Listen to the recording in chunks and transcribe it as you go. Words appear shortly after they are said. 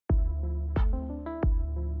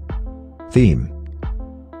theme,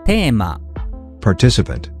 テーマ、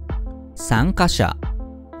 participant, 参加者、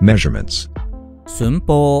 measurements, 寸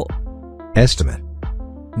法、 estimate,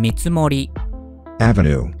 見積もり、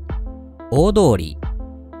 avenue, 大通り、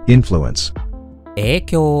 influence, 影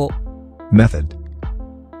響、 method,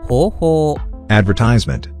 方法、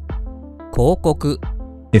 advertisement, 広告、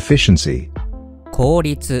 efficiency, 効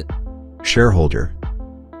率、 shareholder,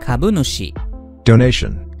 株主、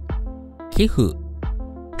 donation, 寄付、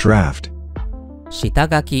 draft, 下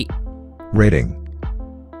書き、 rating,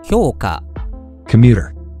 評価、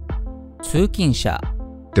 commuter, 通勤者、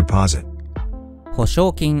 deposit, 保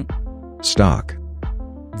証金、 stock,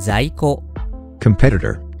 在庫、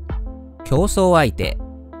 competitor, 競争相手、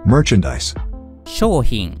 merchandise, 商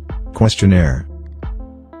品、 questionnaire,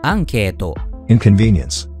 アンケート、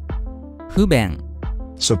 inconvenience, 不便、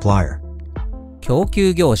 supplier, 供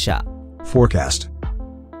給業者、 forecast,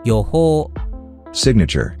 予報、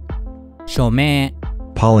 signature, 署名、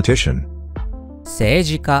 politician, 政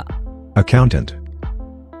治家、 accountant,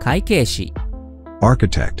 会計士、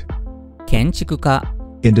 architect, 建築家、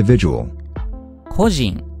 individual, 個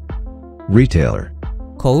人、 retailer,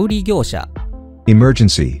 小売業者、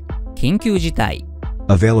 emergency, 緊急事態、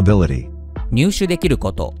 availability, 入手できる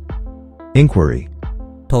こと、 inquiry,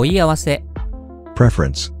 問い合わせ、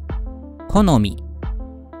 preference, 好み、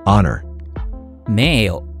 honor, 名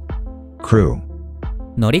誉、 crew,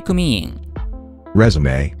 乗組員、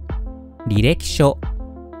 resume, 履歴書、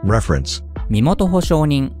 reference, 身元保証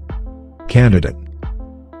人、 candidate,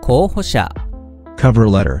 候補者、 cover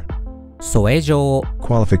letter, 添え状、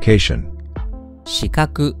 qualification, 資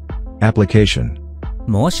格、 application,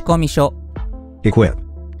 申込書、 equip,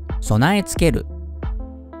 備え付ける、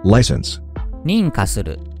 license, 認可す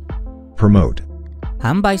る、 promote,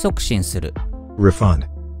 販売促進する、 refund,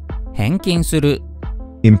 返金する、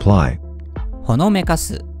 imply, ほのめか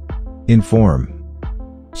す、 inform,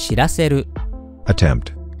 知らせる、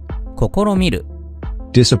 attempt, 試みる、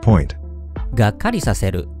 disappoint, がっかりさ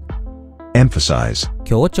せる、 emphasize,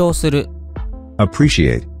 強調する、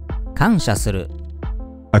 appreciate, 感謝する、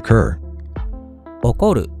 occur, 起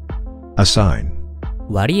こる、 assign,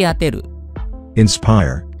 割り当てる、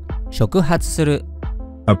 inspire, 触発する、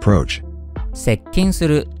 approach, 接近す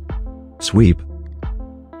る、 sweep,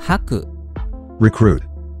 吐く、 recruit,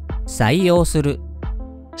 採用する、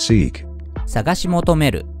 seek, 探し求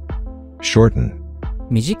める、 shorten,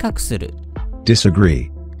 短くする、 disagree,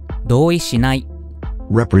 同意しない、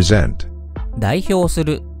 represent, 代表す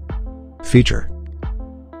る、 feature,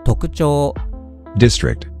 特徴、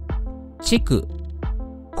 district, 地区、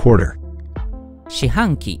 quarter, 四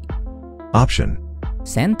半期、 option,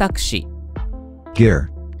 選択肢、 gear,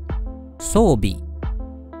 装備、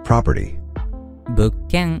 property, 物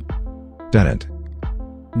件、 tenant,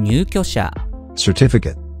 入居者、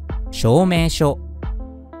 certificate, 証明書、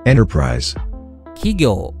 enterprise, 企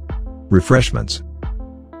業、 refreshments,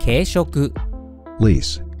 軽食、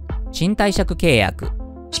 lease, 賃貸借契約、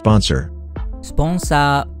 sponsor, スポン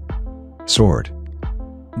サ sword,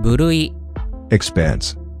 ー、部類、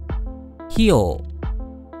 expense, 費用、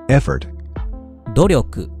 effort, 努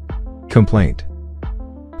力、 complaint,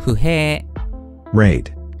 不平、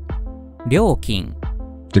 rate, 料金、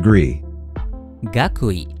 degree,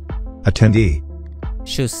 学位、 attendee,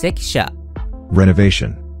 出席者、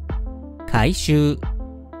 renovation, 改修、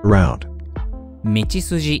 route, 道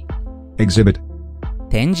筋、 exhibit,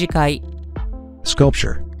 展示会、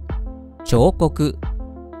 sculpture, 彫刻、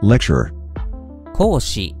 lecturer, 講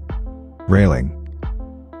師、 railing,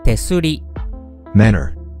 手すり、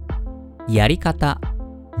 manner, やり方、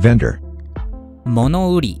 vendor,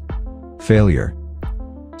 物売り、 failure,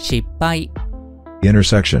 失敗、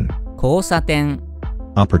 intersection, 交差点、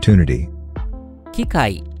 opportunity, 機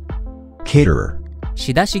械、 caterer,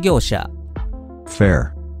 仕出し業者、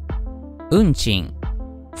 fare, 運賃、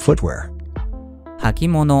 footwear, 履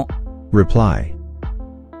物、 reply,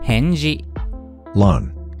 返事、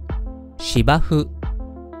 lawn, 芝生、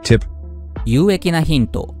 tip, 有益なヒン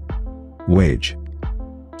ト、 wage,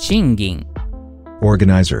 賃金、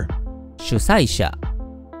 organizer, 主催者、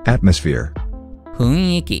 atmosphere,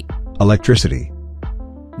 雰囲気、 electricity,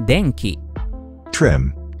 電気、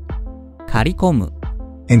 trim, 刈り込む、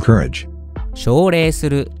 encourage, 奨励す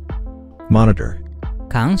る、 monitor,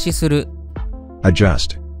 監視する、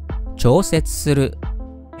 adjust, 調節する、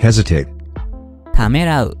 hesitate, ため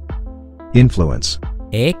らう、 influence,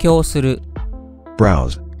 影響する、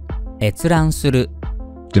 browse, 閲覧する、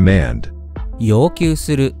 demand, 要求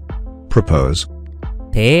する、 propose,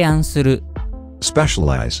 提案する、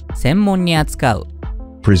 specialize, 専門に扱う、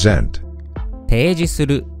 present, 提示す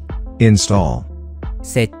る、 install,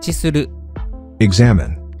 設置する、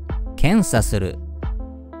 examine, 検査する。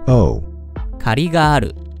 O. 借りがあ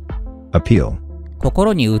る。 Appeal.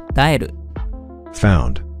 心に訴える。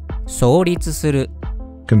 Found. 創立する。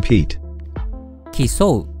 Compete.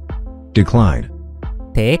 競う。 Decline.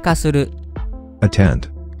 低下する。 Attend.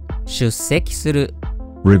 出席する。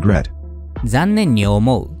 Regret. 残念に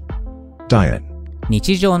思う。 Diet.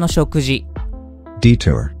 日常の食事。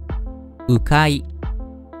 Detour. 迂回。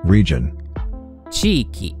 Region. 地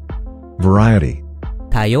域。 Variety.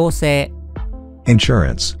 多様性。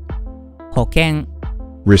 Insurance. 保険。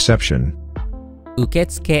 Reception. 受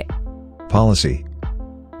付。 Policy.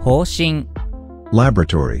 方針。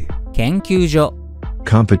 Laboratory. 研究所。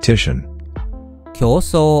 Competition. 競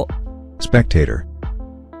争。 Spectator.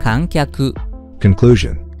 観客。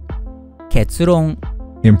 Conclusion. 結論。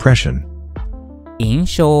 Impression. 印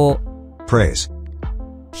象。 Praise.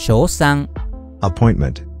 称賛。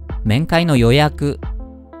 Appointment. 面会の予約。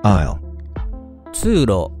 Aisle. 通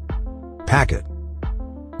路。 Packet.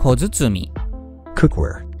 小包。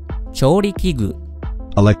 Cookware. 調理器具。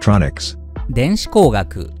 Electronics. 電子工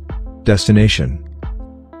学。 Destination.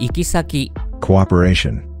 行き先。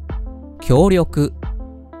 Cooperation. 協力。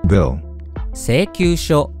 Bill. 請求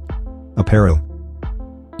書。 Apparel.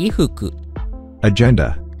 衣服。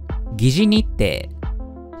 Agenda. 議事日程。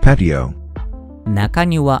 Patio. 中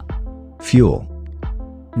庭。 Fuel.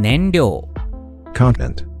 燃料。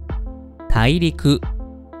 Continent. 大陸。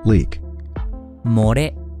 Leak. 漏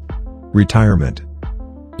れ。 Retirement.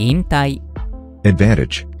 引退。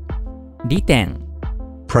 Advantage. 利点。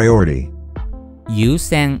 Priority. 優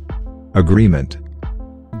先。 Agreement.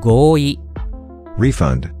 合意。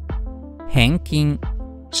Refund. 返金。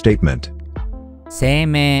Statement. 声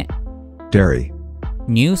明。Dairy.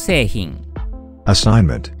 乳製品。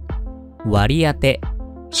Assignment. 割り当て。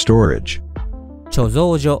Storage. 貯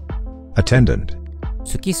蔵所。Attendant.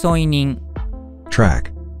 付添人。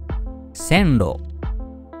Track. 線路。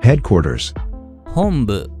Headquarters. 本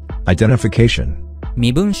部。Identification.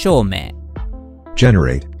 身分証明。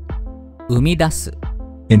Generate. 生み出す。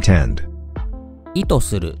Intend. 意図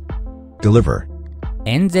する。Deliver.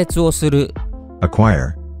 演説をする。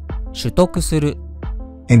Acquire. 取得する。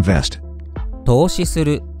Invest. 投資す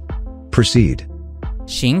る。Proceed.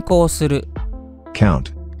 進行する。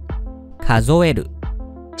Count. 数える。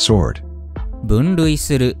Sort. 分類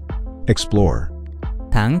する。Explore.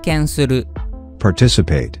 探検する。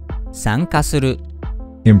Participate. 参加する。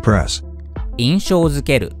Impress. 印象づ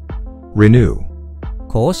ける。Renew.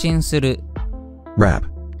 更新する。Wrap.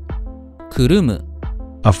 くるむ。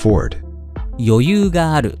Afford. 余裕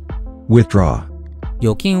がある。Withdraw.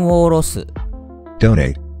 預金を下ろす。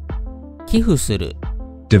Donate. 寄付する。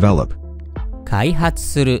Develop. 開発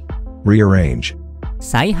する。Rearrange.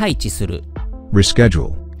 再配置する。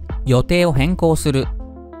Reschedule. 予定を変更する。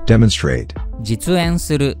Demonstrate. 実演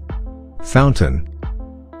する。Fountain.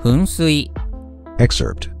 噴水。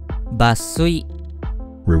Excerpt. 抜粋。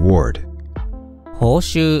Reward. 報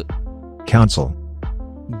酬。Counsel.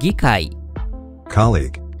 議会。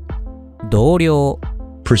Colleague. 同僚。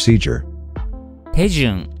Procedure. 手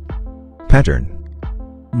順。Pattern.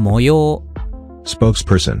 模様。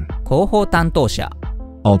Spokesperson. 広報担当者。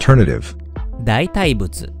Alternative. 代替物。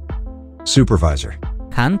Supervisor.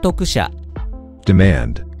 監督者。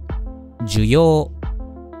Demand. 需要。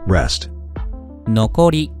Rest.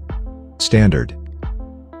 残り。Standard.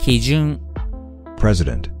 基準。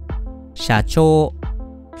President. 社長。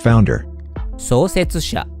Founder. 創設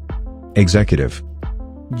者。Executive.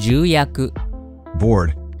 重役。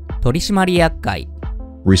Board. 取締役会。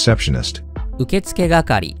Receptionist. 受付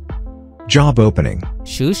係。Job opening.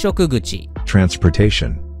 就職口。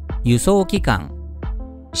Transportation. 輸送機関。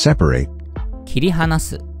Separate. 切り離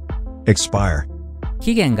す。Expire.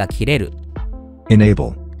 期限が切れる。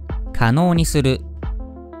Enable. 可能にする。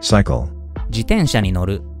Cycle. 自転車に乗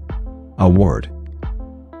る。Award.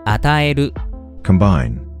 与える。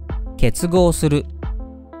Combine. 結合する。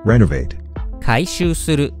Renovate. 改修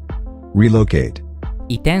する。Relocate.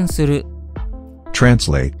 移転する。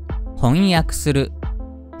Translate. 翻訳する。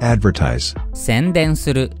Advertise. 宣伝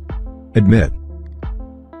する。Admit.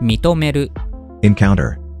 認める。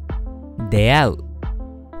Encounter. 出会う。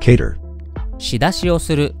Cater. 仕出しを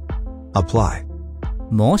する。Apply.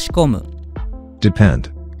 申し込む。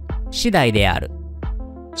Depend. 次第である。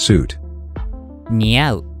Suit. 似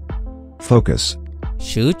合う。Focus.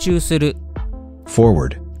 集中する。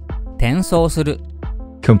Forward. 転送する。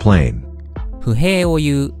Complain. 不平を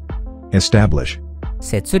言う。Establish.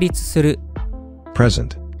 設立する。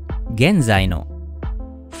Present. 現在の。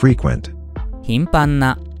Frequent. 頻繁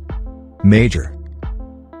な。Major.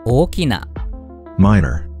 大きな。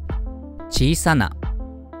Minor. 小さな。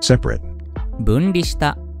Separate. 分離し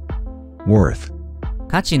た。worth,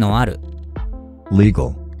 価値のある、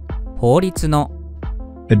 legal, 法律の、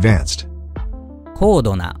 advanced, 高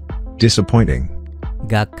度な、 disappointing,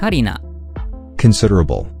 がっかりな、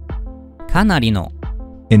 considerable, かなりの、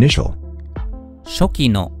 initial, 初期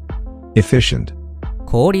の、 efficient,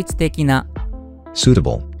 効率的な、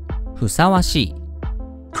 suitable, ふさわしい、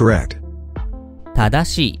 correct,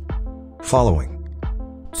 正しい、 following,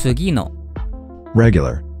 次の、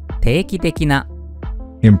 regular, 定期的な、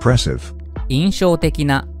 impressive, 印象的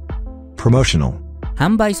な、 promotional,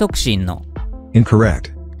 販売促進の、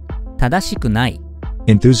 incorrect, 正しくない、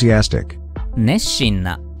 enthusiastic, 熱心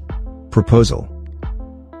な、 proposal,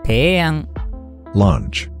 提案、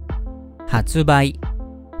 launch, 発売、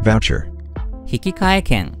 voucher, 引き換え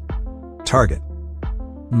券、 target,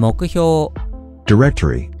 目標、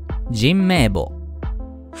 directory, 人名簿、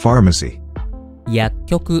 pharmacy, 薬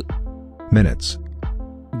局、 minutes,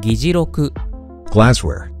 議事録、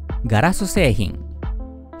 glassware, ガラス製品、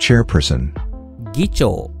 chairperson, 議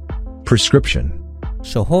長、 prescription,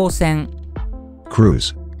 処方箋、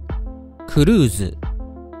 cruise, クルーズ、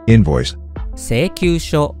 invoice, 請求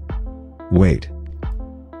書、 weight,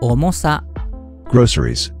 重さ、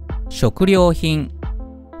 groceries, 食料品、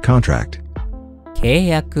 contract, 契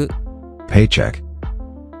約、 paycheck,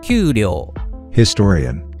 給料、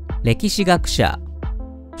 historian, 歴史学者、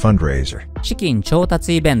 fundraiser, 資金調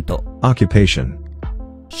達イベント、 occupation,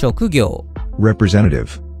 職業、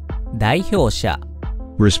 representative, 代表者、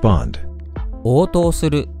 respond, 応答す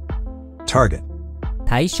る、 target,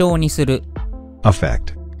 対象にする、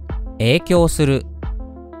 affect, 影響する、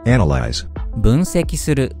 analyze, 分析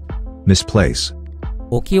する、 misplace,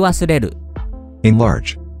 置き忘れる、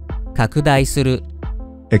 enlarge, 拡大する、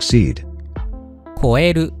 exceed, 超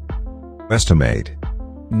える、 estimate,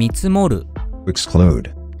 見積もる、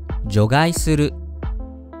 exclude, 除外する、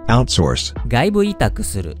 outsource, 外部委託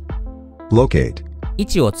する、 locate, 位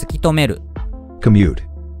置を突き止める、 commute,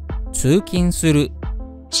 通勤する、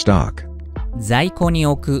 stock, 在庫に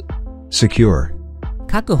置く、 secure,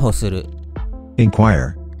 確保する、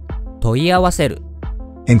 inquire, 問い合わせる、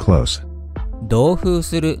 enclose, 同封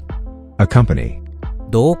する、 accompany,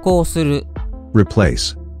 同行する、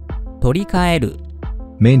 replace, 取り替える、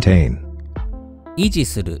 maintain, 維持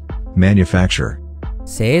する、 manufacture,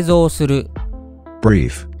 製造する、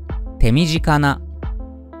 brief, 手短な、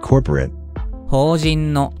 corporate, 法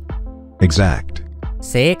人の、 exact,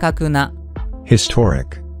 正確な、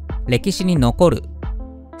 historic, 歴史に残る、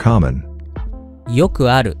 common, よ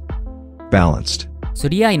くある、 balanced,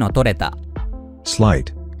 釣り合いの取れた、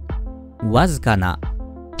 slight, わずかな、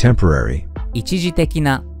 temporary, 一時的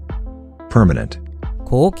な、 permanent,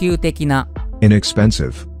 高級的な、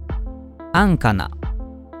 inexpensive, 安価な、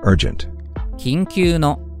 urgent, 緊急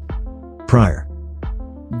の、 prior,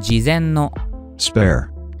 事前の、 spare,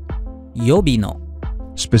 予備の、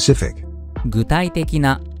 specific, 具体的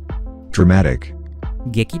な、 dramatic,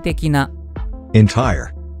 劇的な、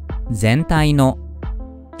 entire, 全体の、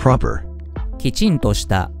 proper, きちんとし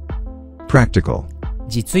た、 practical,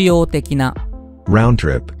 実用的な、 round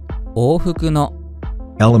trip, 往復の、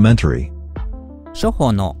 elementary, 初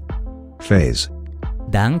歩の、 phase,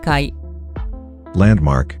 段階、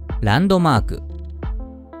 landmark, ランドマーク、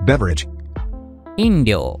 beverage, 飲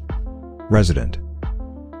料、 resident,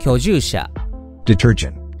 居住者、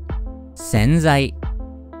 detergent, 洗剤、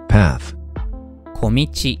 path, 小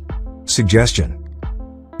道、 suggestion,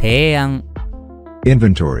 提案、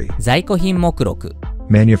 inventory, 在庫品目録、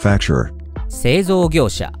 manufacturer, 製造業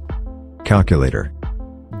者、 calculator,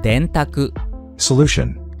 電卓、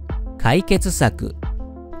 solution, 解決策、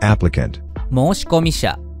 applicant, 申し込み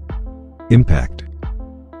者、 impact,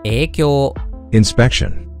 影響、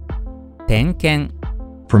 inspection, 点検、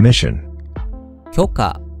 permission, 許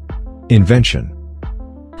可、 invention,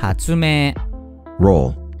 発明、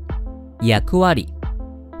 role, 役割、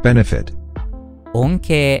 benefit, 恩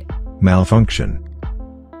恵、 malfunction,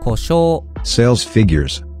 故障、 sales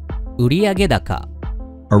figures, 売上高、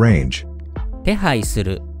 arrange, 手配す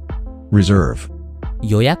る、 reserve,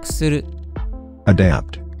 予約する、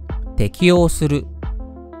 adapt, 適用する、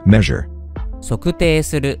 measure, 測定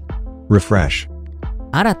する、 refresh,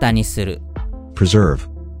 新たにする、 preserve,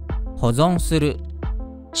 保存する、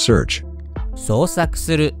 search, 捜索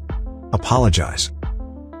する、 apologize,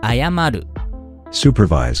 謝る、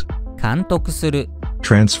 supervise, 監督する、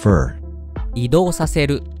 transfer, 移動させ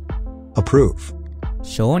る、 approve,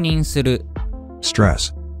 承認する、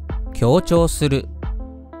 stress, 強調する、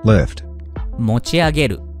 lift, 持ち上げ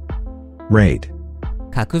る、 rate,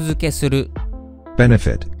 格付けする、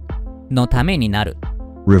 benefit, のためになる、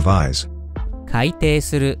 revise, 改定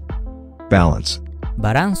する、 balance,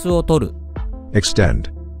 バランスを取る、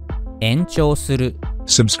 extend, 延長する、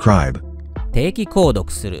subscribe, 定期購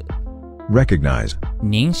読する、recognize,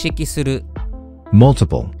 認識する、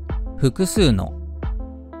 multiple, 複数の、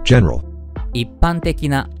 general, 一般的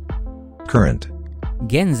な、 current,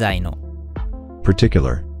 現在の、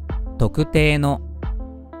 particular, 特定の、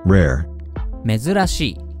 rare, 珍し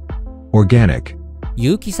い、 organic,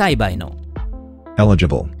 有機栽培の、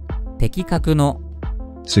 eligible, 的確の、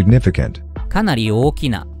 significant, かなり大き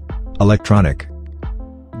な、 electronic,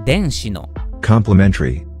 電子の、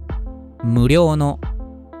 complementary, 無料の、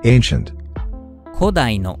 ancient, 古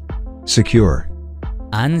代の、 secure,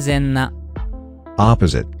 安全な、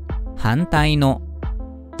 opposite, 反対の、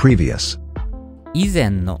 previous, 以前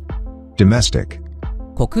の、 domestic,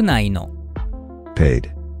 国内の、 paid,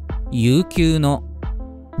 有給の、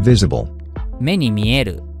 visible, 目に見え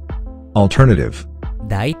る、 alternative,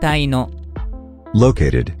 代替の、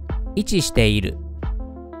 located, 位置している、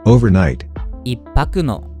 overnight, 一泊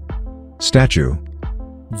の、 statue,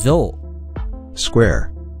 像、 square,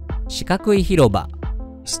 四角い広場、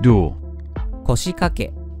 stool, 腰掛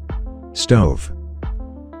け、 stove,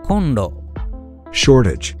 コンロ、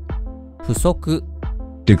 shortage, 不足、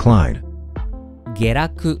 decline, 下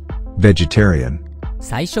落、 vegetarian,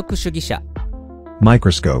 菜食主義者、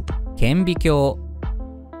 microscope, 顕微鏡、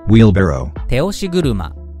 wheelbarrow, 手押し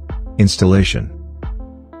車、 installation,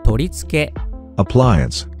 取り付け、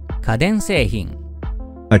 appliance, 家電製品、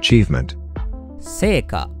 achievement, 成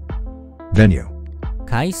果、 venue,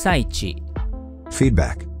 開催地、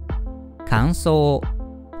 feedback, 感想、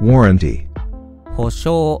 warranty, 保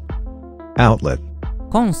証、 outlet,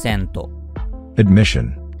 コンセント、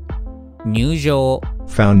 admission, 入場、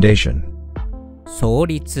 foundation, 創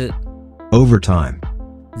立、 overtime,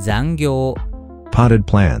 残業、 potted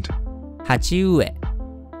plant, 鉢植え、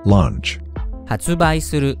 launch, 発売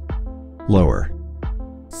する、 lower,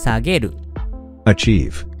 下げる、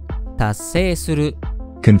 achieve, 達成する、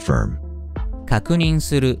 confirm, 確認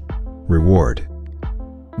する、 reward,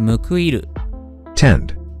 報いる、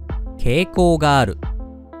 tend, 傾向がある、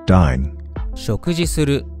 dine, 食事す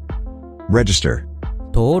る、 register,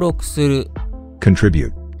 登録する、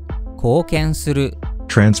 contribute, 貢献する、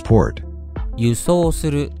 transport, 輸送す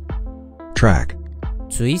る、 track,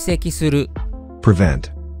 追跡する、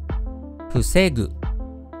 prevent, 防ぐ、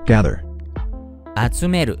 gather, 集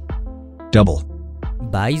める、 double,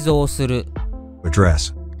 倍増する、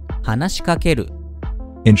 address, 話しかける、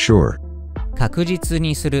 ensure, 確実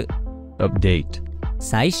にする、 update,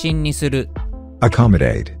 最新にする、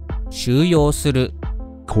 accommodate, 収容する、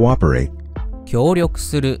 cooperate, 協力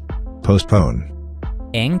する、 postpone,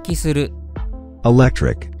 延期する、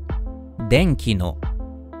 electric, 電気の、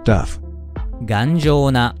 duff, 頑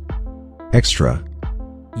丈な、 extra,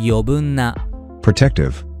 余分な、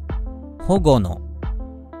 protective, 保護の、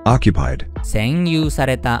 occupied, 占有さ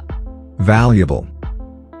れた、 valuable,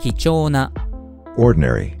 貴重な、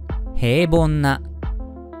 ordinary, 平凡な、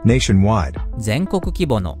 nationwide, 全国規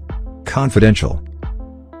模の、 confidential,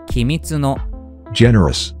 機密の、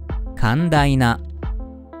 generous, 寛大な、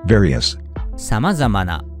 various, 様々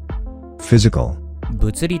な、 physical,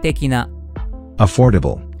 物理的な、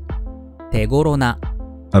 affordable, 手頃な、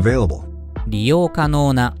 available, 利用可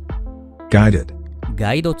能な、 guided,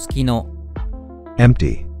 ガイド付きの、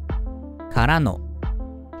 empty, からの、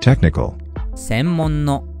 technical, 専門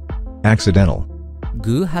の、 accidental,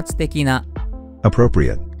 偶発的な、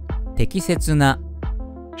 appropriate, 適切な、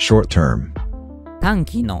 short term, 短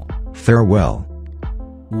期の、 farewell,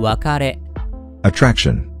 別れ、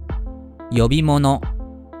 attraction, 呼び物、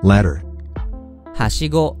 ladder, はし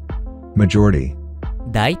ご、 majority,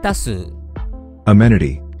 大多数、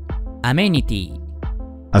 amenity, アメニティ、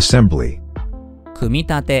 assembly, 組み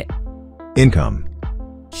立て、 income,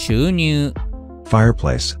 収入、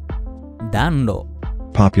 fireplace, 暖炉、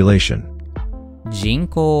 population, 人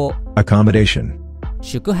口、 accommodation,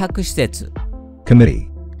 宿泊施設、 committee,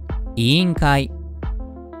 委員会、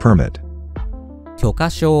 permit, 許可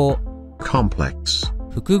証、 complex,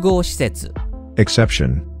 複合施設、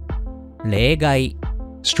 exception, 例外、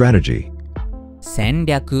 strategy, 戦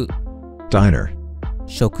略、 diner,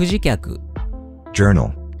 食事客、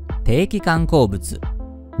 journal, 定期刊行物、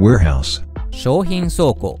 warehouse, 商品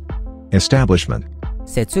倉庫、 establishment,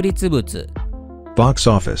 設立物、 box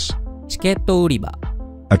office, チケット売り場、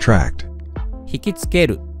 attract, 引きつけ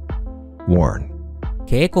る、 warn,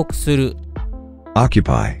 警告する、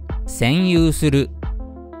 occupy, 占有する、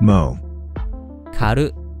 mow, 狩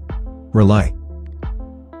る、 rely,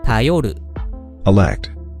 頼る、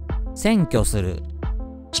 elect, 占拠する、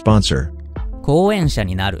 sponsor, 講演者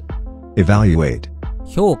になる、 evaluate,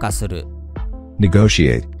 評価する、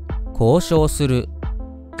 negotiate, 交渉する、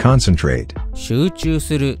 concentrate, 集中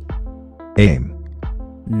する、aim,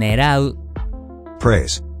 狙う、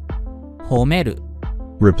 praise, 褒める、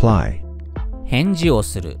 reply, 返事を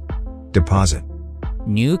する、 deposit,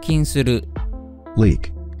 入金する、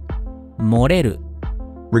 leak, 漏れる、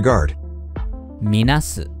 regard, みな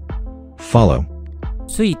す、 follow,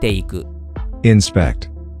 ついていく、 inspect,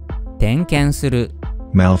 点検する、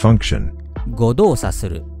 malfunction, 誤動作す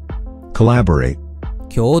る、 collaborate,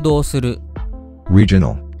 共同する、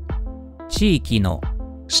 regional, 地域の、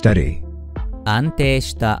 steady, 安定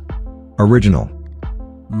した、 original,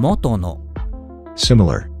 元の、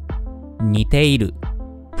 similar, 似ている、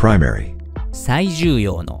 primary, 最重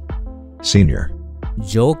要の、 senior,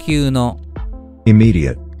 上級の、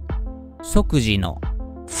 immediate, 即時の、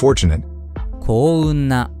 fortunate, 幸運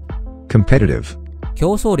な、 competitive,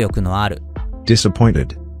 競争力のある、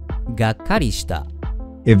 disappointed, がっかりした、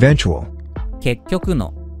 eventual, 結局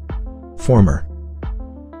の、 former,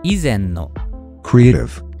 以前の、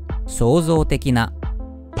 creative, 創造的な、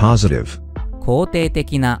 positive, 肯定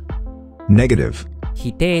的な、 negative,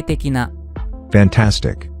 否定的な、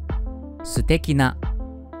 fantastic, 素敵な、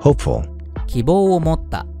 hopeful, 希望を持っ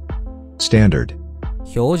た、 standard,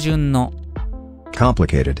 標準の、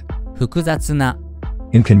 complicated, 複雑な、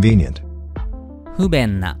 inconvenient, 不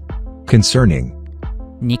便な、 concerning,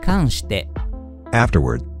 に関して、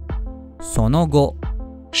 afterward, その後、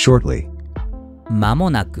 shortly, 間も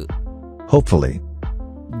なく、 hopefully,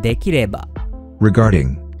 できれば、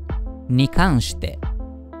 regarding, に関して、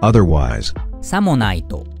 otherwise, さもない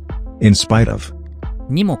と、 in spite of,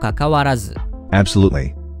 にもかかわらず、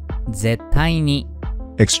 absolutely, 絶対に、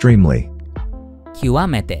 extremely, 極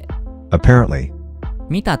めて、 apparently,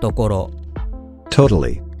 見たところ、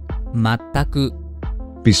 totally, 全く、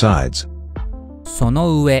 besides, そ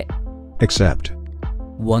の上、 except,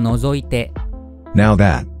 を除いて、 now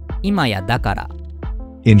that, 今やだから、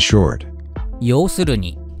 in short, 要する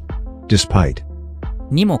に、 despite,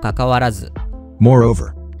 にもかかわらず、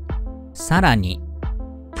 moreover, さらに、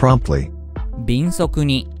 promptly, 敏速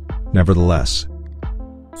に、 nevertheless,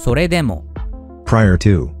 それでも、 prior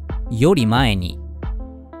to, より前に、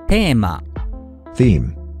テーマ、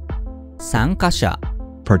 theme, 参加者、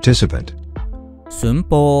 participant, 寸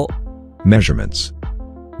法、 measurements,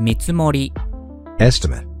 見積もり、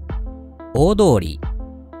 estimate, 大通り、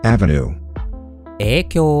 avenue, 影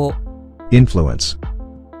響、 influence,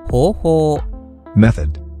 方法、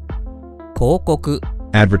 method, 広告、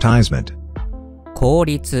 advertisement, 効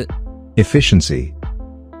率、 efficiency,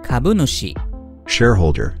 株主、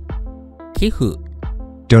 shareholder, 寄付、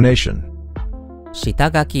 donation,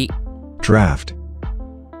 下書き、 draft,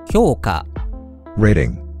 評価、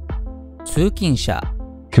 rating, 通勤者、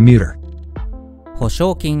 commuter, 保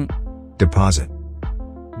証金、 deposit,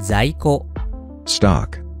 在庫、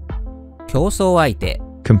 stock, 競争相手、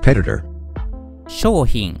 competitor, 商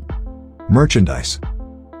品、 merchandise,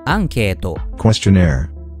 アンケート、 questionnaire,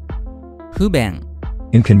 不便、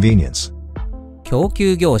 inconvenience, 供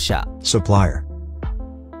給業者、 supplier,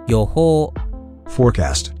 予報、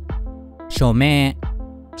 forecast, 署名、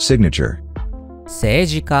 signature, 政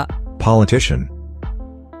治家、 politician,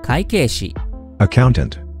 会計士、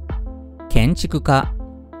 accountant, 建築家、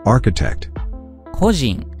 architect, 個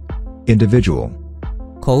人、 individual,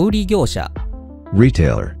 小売業者、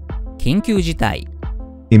 retailer, 緊急事態、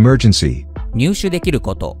 emergency, 入手できる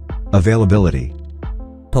こと、 availability,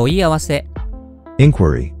 問い合わせ、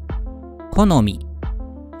 inquiry, 好み、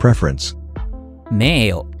 preference, 名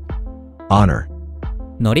誉、 honor,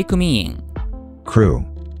 乗組員、 crew,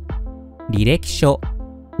 履歴書、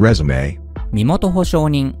 resume, 身元保証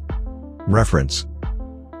人、 reference,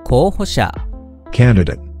 候補者、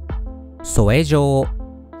 candidate, 添え状、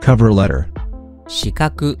 cover letter, 資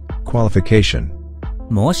格、 qualification,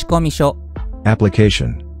 申込書、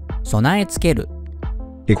 application, 備え付ける、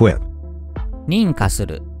 equip, 認可す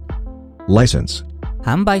る、 license,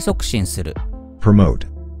 販売促進する、 promote,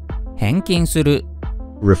 返金する、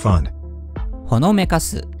 refund, ほのめか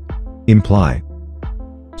す、 imply,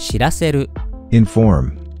 知らせる、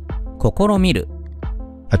 inform, 試みる、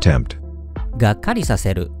 attempt, がっかりさ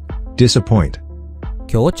せる、 disappoint,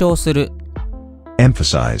 強調する、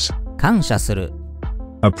 emphasize, 感謝する、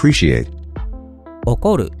 appreciate, 起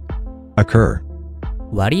こる、 occur,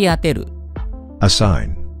 割り当てる、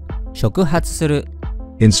 assign, 触発する、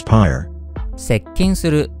 inspire, 接近す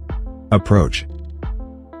る、 approach,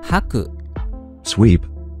 吐く、 sweep,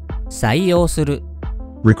 採用する、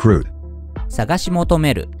 recruit, 探し求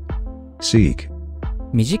める、 seek,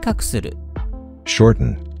 短くする、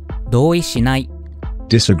 shorten, 同意しない、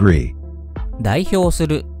 disagree, 代表す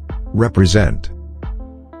る、 represent,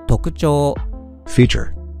 特徴、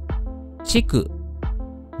 feature, 地区、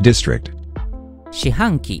 district, 四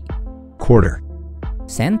半期、quarter,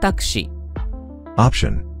 選択肢、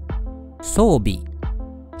 option, 装備、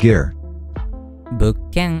 gear, 物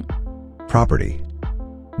件、 property,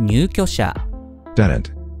 入居者、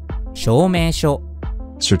 tenant, 証明書、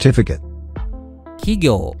 certificate, 企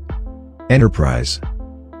業、 enterprise,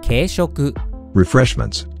 軽食、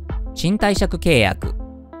 refreshments, 賃貸借契約、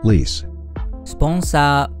 lease, スポン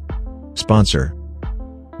サ sponsor,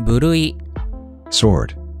 ー、部類、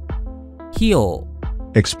 sword, 費用、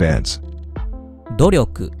 expense, 努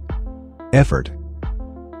力、 effort,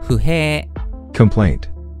 不平、 complaint,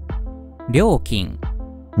 料金、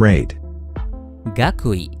 rate,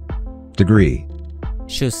 学位、 degree,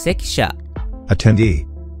 出席者、 attendee,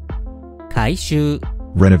 改修、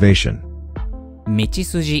 renovation, 道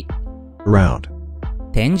筋、 round,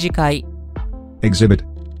 展示会、 exhibit,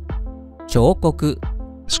 彫刻、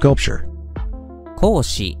 sculpture, 講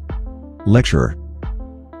師、 lecturer,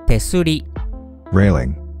 手すり、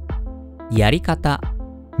 railing, やり方、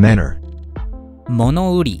 manner,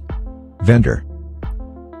 物売り、 vendor,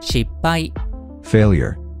 失敗、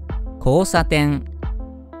 failure, 交差点、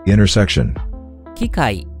 intersection, 機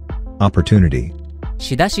械、 opportunity,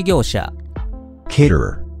 仕出し業者、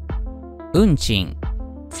 caterer, 運賃、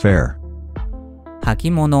 fare,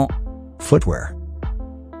 履物、 footwear,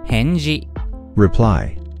 返事、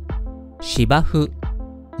 reply, 芝生、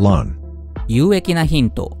 lawn, 有益なヒン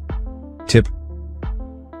ト、 tip,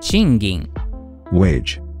 賃金、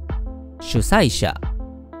 wage, 主催者、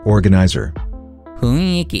 organizer,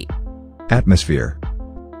 雰囲気、 atmosphere,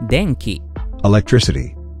 電気、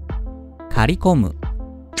 electricity, 刈り込む、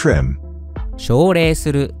 trim, 奨励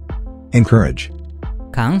する、 encourage,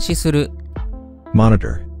 監視する、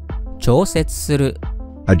 monitor, 調節する、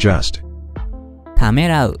 adjust, ため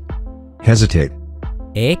らう、 hesitate,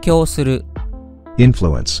 影響する、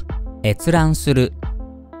 influence, 閲覧する、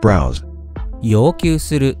 browse, 要求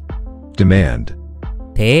する、 demand,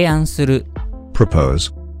 提案する、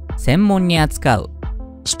 propose, 専門に扱う、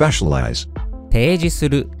 specialize, 提示す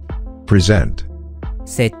る、 present,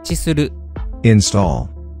 設置する、 install,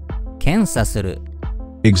 検査する、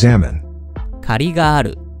 examine, 借りがあ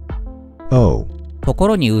る、 owe, とこ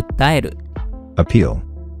ろに訴える、 appeal,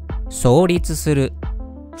 創立する、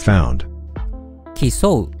 found,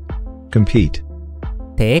 競う、 compete,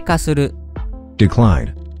 低下する、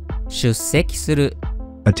 decline, 出席する、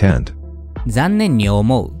 attend, 残念に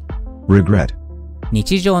思う、 regret,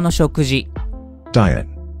 日常の食事、 diet,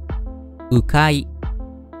 迂回、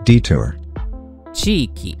 detour, 地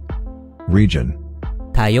域、 region,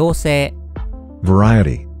 多様性、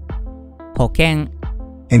 variety, 保険、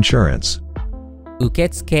 insurance, 受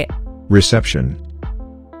付、 reception,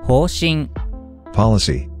 方針、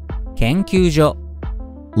 policy, 研究所、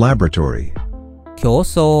 laboratory, 競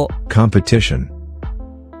争、 competition,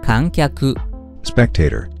 観客、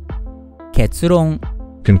 spectator, 結論、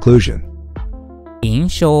 conclusion, 印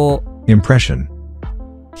象、 impression,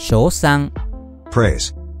 賞賛、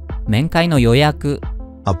 praise, 面会の予約、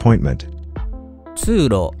 appointment, 通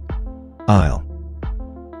路、 aisle,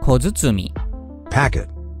 小包、 packet,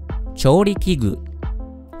 調理器具、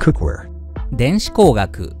 cookware, 電子工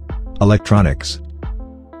学、 electronics,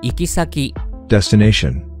 行き先、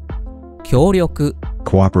 destination, 協力、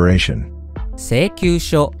 cooperation, 請求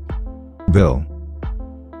書、 bill,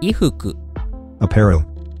 衣服、 apparel,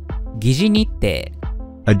 議事日程、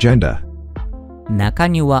 agenda, 中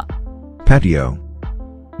庭、 patio,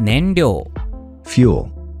 燃料、 fuel,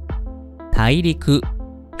 大陸、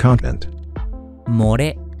 continent, 漏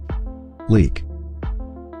れ、 leak,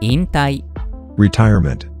 引退、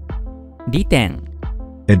 retirement, 利点、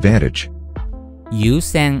 advantage, 優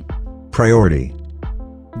先、 priority,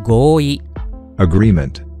 合意、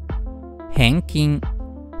 agreement, 返金、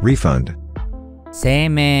 refund, 声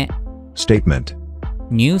明、 statement,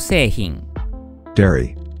 乳製品、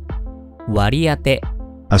 dairy, 割り当て、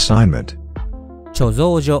 assignment, 貯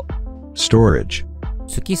蔵所、 storage,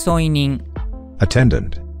 付添人、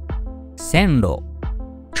 attendant, 線路、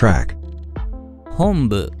 track, 本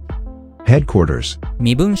部、 headquarters,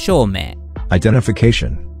 身分証明、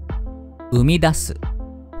 identification, 生み出す、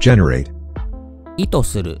 generate, 意図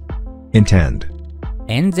する、 intend,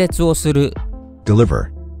 演説をする、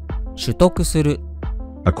 deliver, 取得する、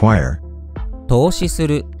 acquire, 投資す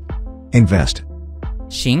る、 invest,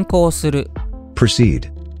 進行する、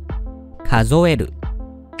 proceed, 数える、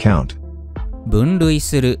 count, 分類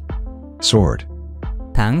する、 sort,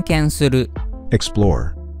 探検する、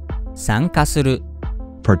 explore, 参加する、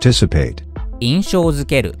 participate, 印象づ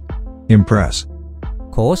ける、 impress,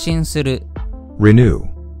 更新する、 renew,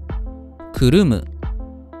 くるむ、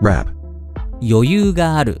 wrap, 余裕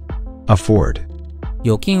がある、 afford,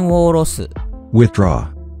 預金を下ろす、 withdraw,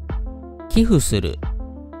 寄付する、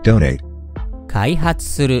 donate, 開発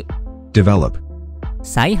する、 develop,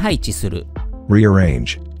 再配置する、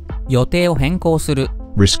 rearrange, 予定を変更する、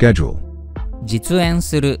 reschedule, 実演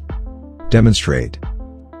する、 demonstrate,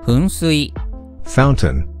 噴水、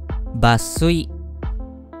 fountain, 抜粋、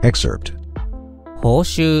 excerpt, 報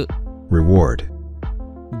酬、 reward,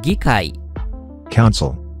 議会、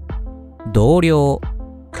 counsel, 同僚、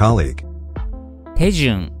 colleague, 手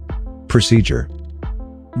順、 procedure,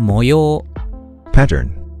 模様、 pattern,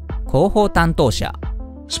 広報担当者、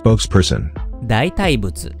 spokesperson, 代替物、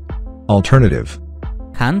 alternative,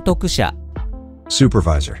 監督者、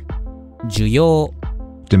 supervisor, 需要、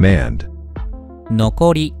 demand,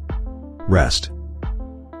 残り、 rest,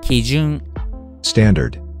 基準、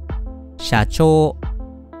 standard, 社長、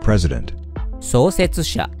 president, 創設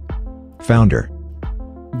者、 founder,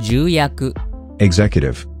 重役、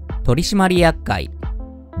 executive, 取締役会、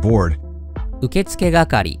 board, 受付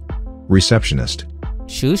係、 receptionist,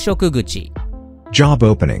 就職口、 job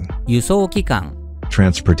opening, 輸送機関、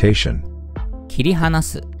 transportation, 切り離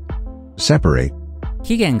す、 separate,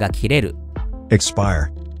 期限が切れる、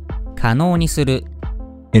 expire, 可能にする、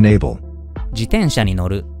 enable, 自転車に乗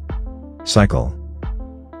る、 cycle,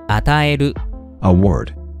 与える、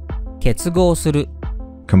 award, 結合する、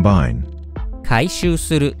 combine, 改修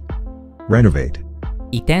する、 renovate,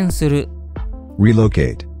 移転する、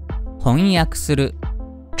 relocate, 翻訳する、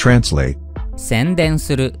 translate, 宣伝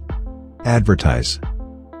する、 advertise,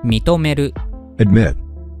 認める、 admit,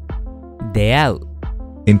 出会う、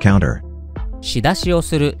 encounter, 仕出しを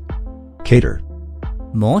する、 cater,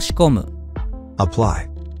 申し込む、 apply,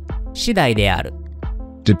 次第である、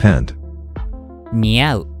 depend, 似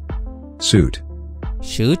合う、 suit,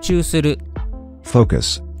 集中する、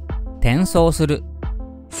 focus, 転送する、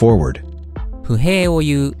 forward, 不平を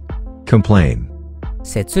言う、 complain,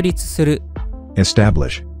 設立する、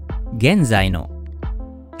 establish, 現在の、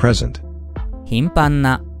 present, 頻繁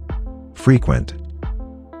な、 frequent,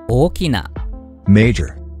 大きな、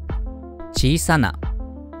 major, 小さな、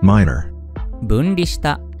 minor, 分離し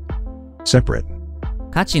た、 separate,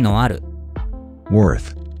 価値のある、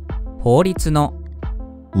 worth, 法律の、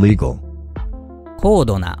 legal, 高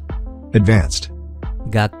度な、 advanced,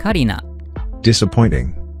 がっかりな、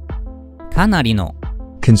 disappointing, かなりの、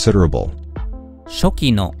 considerable, 初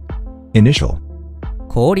期の、 initial,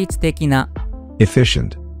 効率的な、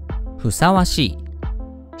 efficient, ふさわしい、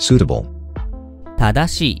 suitable,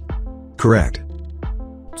 正しい、 correct,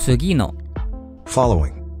 次の、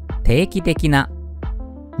 following, 定期的な、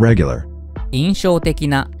 regular, 印象的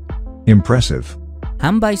な、 impressive,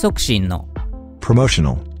 販売促進の、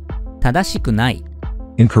 promotional, 正しくない、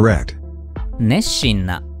 incorrect, 熱心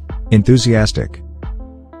な、 enthusiastic,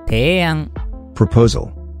 提案、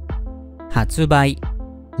 proposal, 発売、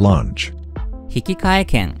 launch, 引き換え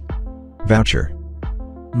券、 voucher,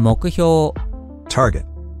 目標、 target,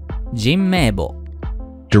 人名簿、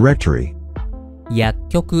 directory, 薬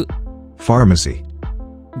局、 pharmacy,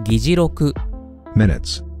 議事録、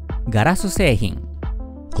 minutes, ガラス製品、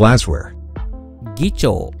 glassware, 議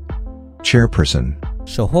長、 chairperson,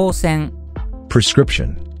 処方箋、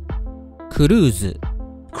 prescription, クルーズ、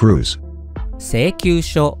 cruise, 請求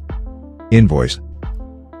書、 invoice,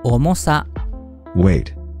 重さ、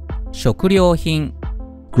 weight, 食料品、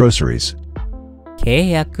 groceries, 契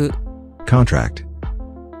約、 contract,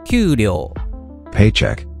 給料、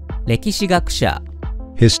 paycheck, 歴史学者、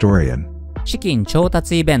 historian, 資金調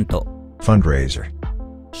達イベント、 fundraiser,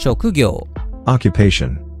 職業、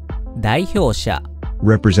 occupation, 代表者、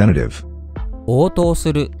 representative, 応答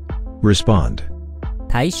する、 respond,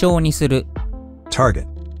 対象にする、 target,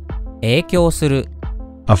 影響する、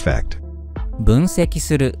 affect, 分析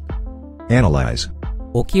する、 analyze,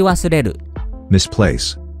 置き忘れる、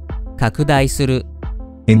 misplace, 拡大する、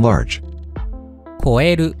 enlarge, 超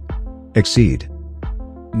える、 exceed,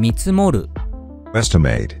 見積もる、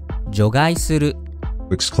 estimate, 除外する、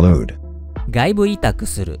 exclude, 外部委託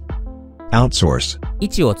する、 outsource, 位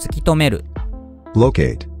置を突き止める、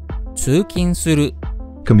 locate, 通勤する、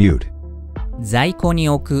 commute, 在庫に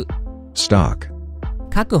置く、 stock,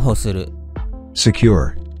 確保する、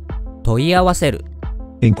 secure, 問い合わせる、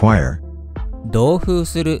 inquire, 同封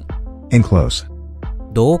する、 enclose,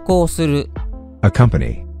 同行する、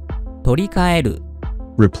 accompany, 取り替える、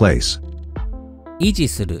 replace, 維持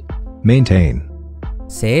する、 maintain,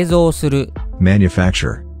 製造する、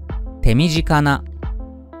 manufacture, 手短な、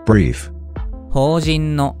 brief, 法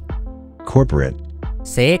人の、 corporate,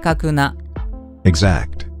 正確な、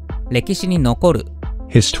 exact, 歴史に残る、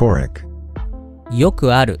 historic, よ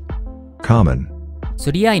くある、 common,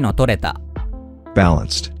 釣り合いの取れた、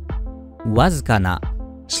 balanced, わずかな、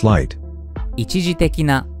 slight, 一時的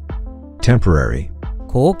な、temporary,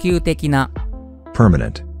 高級的な、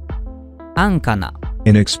 permanent, 安価な、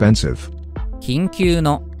 inexpensive, 緊急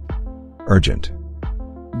の、 urgent,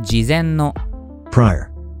 事前の、 prior,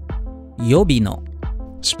 予備の、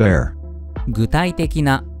 spare, 具体的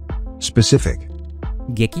な、 specific,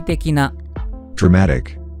 劇的な、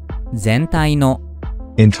 dramatic, 全体の、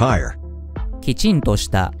 entire, きちんとし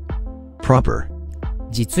た、 proper,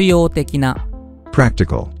 実用的な、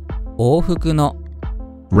 practical, 往復の、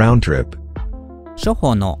 round trip, 初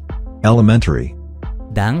歩の、 elementary,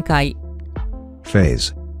 段階、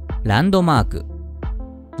 phase, ランドマーク、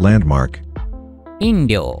 landmark, 飲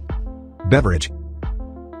料、 beverage,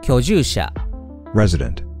 居住者、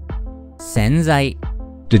 resident, 洗剤、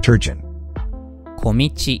 detergent, 小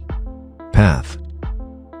道、 path,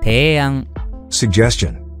 提案、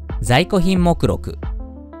 suggestion, 在庫品目録、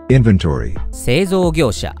 inventory, 製造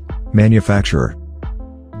業者、 manufacturer,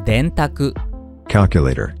 電卓、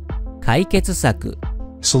 calculator, 解決策、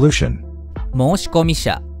 solution, 申し込み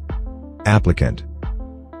者、 applicant,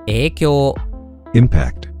 影響、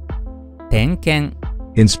 impact, 点検、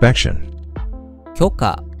 inspection, 許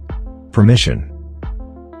可、 permission,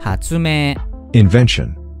 発明、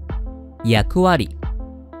 invention, 役割、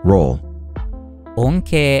 role, 恩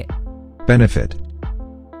恵、 benefit,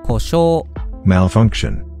 故障、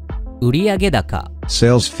 malfunction, 売上高、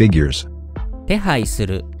 sales figures, 手配す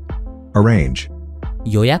る、 arrange,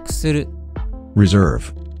 予約する、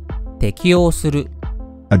 reserve, 適用する、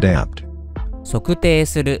 adapt, 測定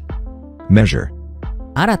する、 measure,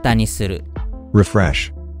 新たにする、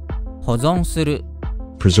 refresh, 保存する、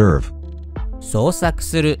 preserve, 捜索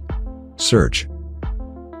する、 search,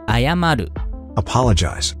 謝る、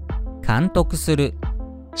 apologize, 監督する、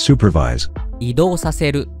 supervise, 移動さ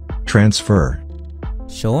せる、 transfer,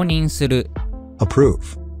 承認する、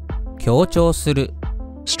 approve, 強調する、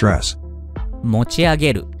 stress, 持ち上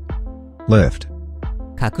げる、 lift,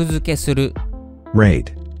 格付けする、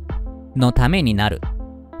 rate, のためになる、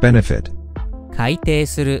 benefit, 改定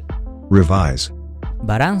する、 revise,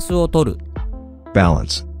 バランスを取る、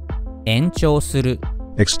 balance, 延長する、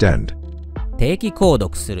 extend, 定期購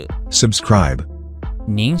読する、 subscribe,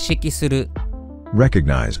 認識する、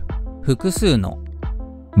 recognize, 複数の、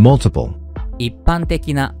 multiple, 一般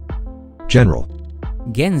的な、 general,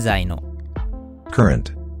 現在の、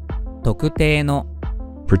 current, 特定の、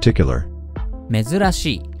 particular, 珍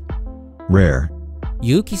しい、 rare,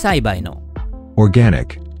 有機栽培の、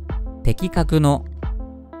 organic, 的確の、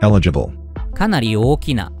 eligible, かなり大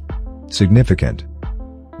きな、 significant,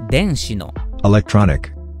 電子の、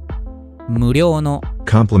 electronic, 無料の、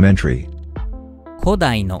 complementary, 古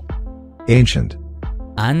代の、 ancient,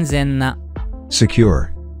 安全な、 secure,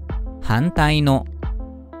 反対の、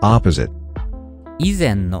 opposite, 以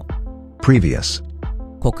前の、 previous,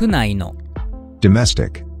 国内の、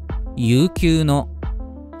 domestic, 有給の、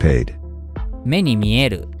 paid, 目に見え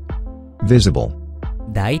る、 visible,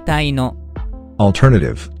 大体の、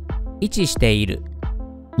 alternative, 位置している、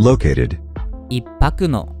 located, 一泊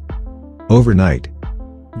の、 overnight,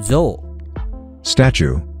 像、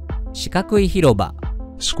 statue, 四角い広場、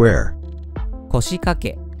 square, 腰掛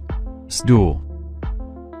け、 stool,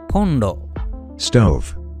 コンロ、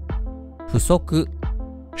 stove, 不足、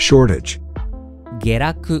 shortage, 下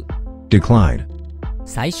落、 decline,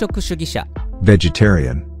 菜食主義者、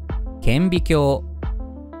 vegetarian, 顕微鏡、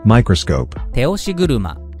 microscope, 手押し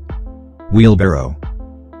車、 wheelbarrow,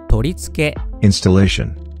 取り付け、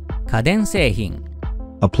 installation, 家電製品、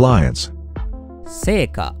 appliance, 成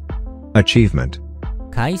果、 achievement,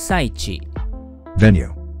 開催地、 venue,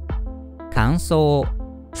 感想、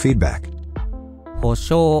 feedback, 保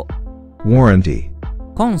証、 warranty,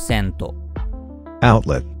 コンセント、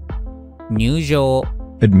 outlet, 入場、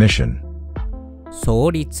 admission,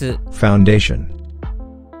 創立、 foundation,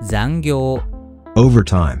 残業、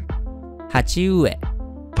 overtime, 鉢植え、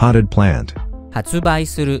 potted plant, 発売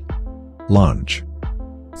する、 launch,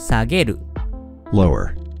 下げる、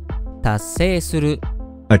 lower, 達成する、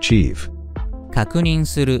 achieve, 確認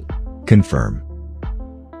する、 confirm,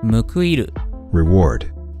 報いる、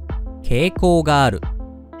 reward, 傾向がある、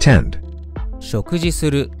 tend, 食事す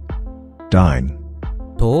る、 dine,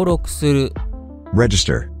 登録する、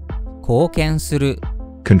 register, 貢献する、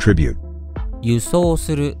 contribute, 輸送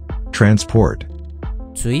する、 transport,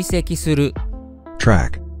 追跡する、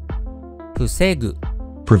 track, 防ぐ、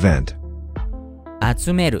 prevent,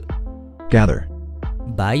 集める、 gather,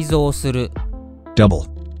 倍増する、 double,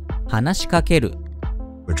 話しかける、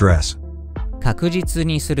 address, 確実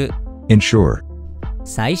にする、 ensure,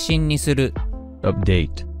 最新にする、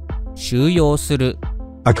 update, 収容する、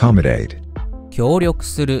 accommodate, 協力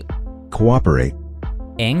する、 cooperate,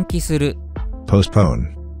 延期する、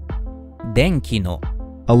 postpone, 電気の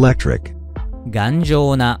electric, 頑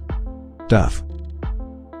丈な duff,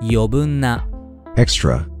 余分な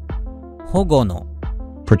extra, 保護の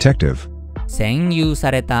protective, 占有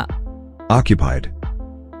された occupied,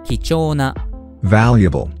 貴重な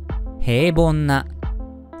valuable, 平凡な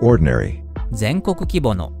ordinary, 全国規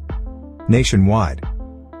模の nationwide,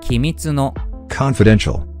 機密の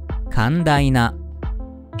confidential, 寛大な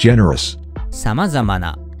generous, 様々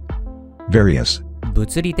な various,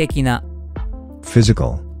 物理的な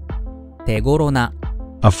physical, 手頃な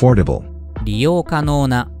affordable, 利用可能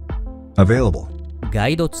な available, ガ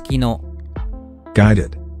イド付きの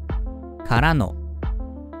guided, からの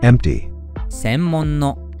empty, 専門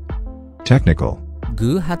の technical,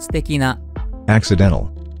 偶発的な accidental,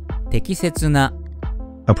 適切な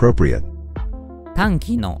appropriate, 短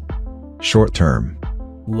期の short term,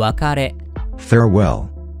 別れ farewell,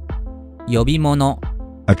 呼び物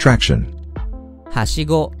attraction, はし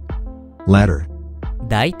ご ladder,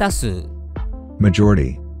 大多数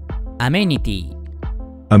majority, アメニティ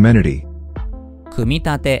amenity, 組み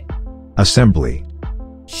立て assembly,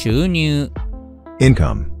 収入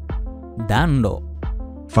income, 暖炉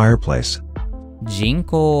fireplace, 人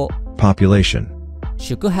口 population,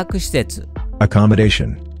 宿泊施設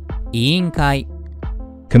accommodation, 委員会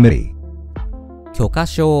committee, 許可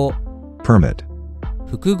証 permit,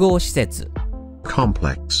 複合施設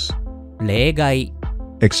complex, 例外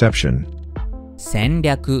exception, 戦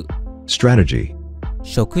略 strategy,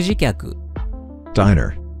 食事客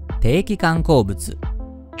diner, 定期観光物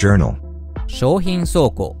journal, 商品倉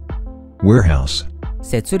庫 warehouse,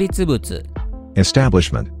 設立物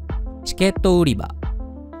establishment, チケット売り場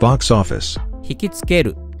box office, 引きつけ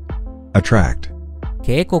る attract,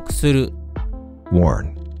 警告する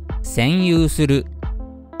warn, 占有する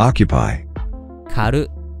occupy, 狩る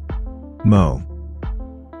mow,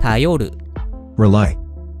 頼る rely,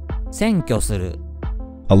 選挙する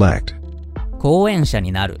elect, 後援者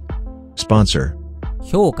になる sponsor,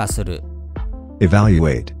 評価する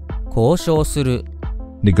evaluate, 交渉する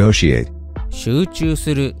negotiate, 集中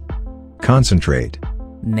する concentrate,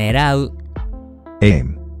 狙う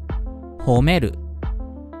aim, 褒める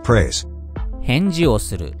praise, 返事を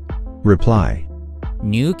する reply,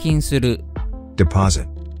 入金する deposit,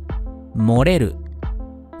 漏れる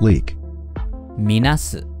leak, みな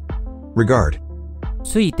す regard,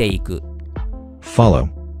 ついていく follow,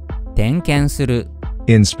 点検する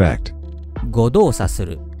inspect, 誤動作す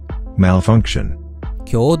る malfunction,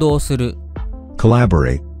 共同する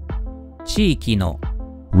collaborate, 地域の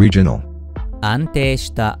regional, 安定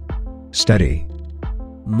した steady,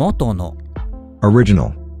 元の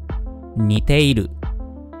original, 似ている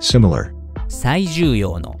similar, 最重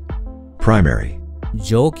要の primary,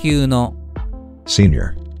 上級の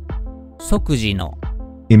senior, 即時の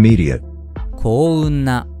immediate, 幸運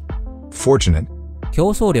な fortunate, 競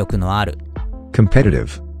争力のある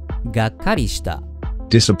competitive, がっかりした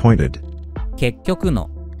disappointed, 結局の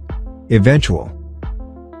eventual,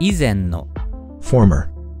 以前の former,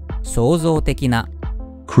 創造的な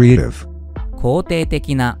creative, 肯定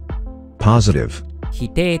的な positive, 否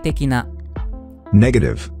定的な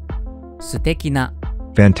negative, 素敵な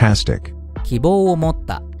fantastic, 希望を持っ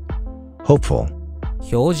た hopeful,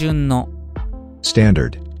 標準の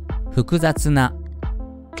standard, 複雑な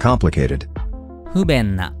complicated, 不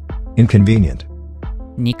便な inconvenient,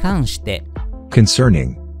 に関して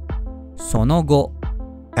concerning, その後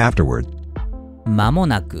afterward, 間も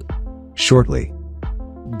なく shortly,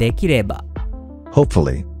 できれば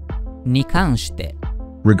hopefully, に関して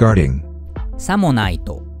regarding, さもない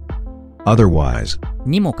と otherwise,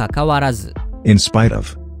 にもかかわらず in spite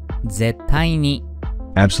of, 絶対に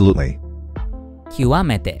absolutely, 極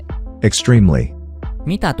めて extremely,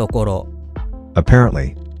 見たところ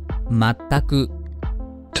apparently, 全く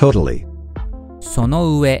totally, そ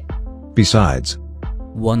の上 besides,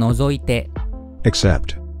 を除いて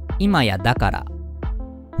except, 今やだから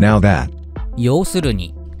now that, 要する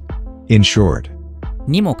に in short,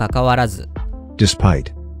 にもかかわらず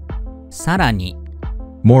despite, さらに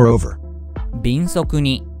moreover, 敏速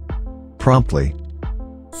に promptly,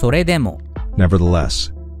 それでも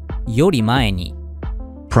nevertheless, より前に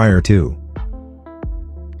prior to,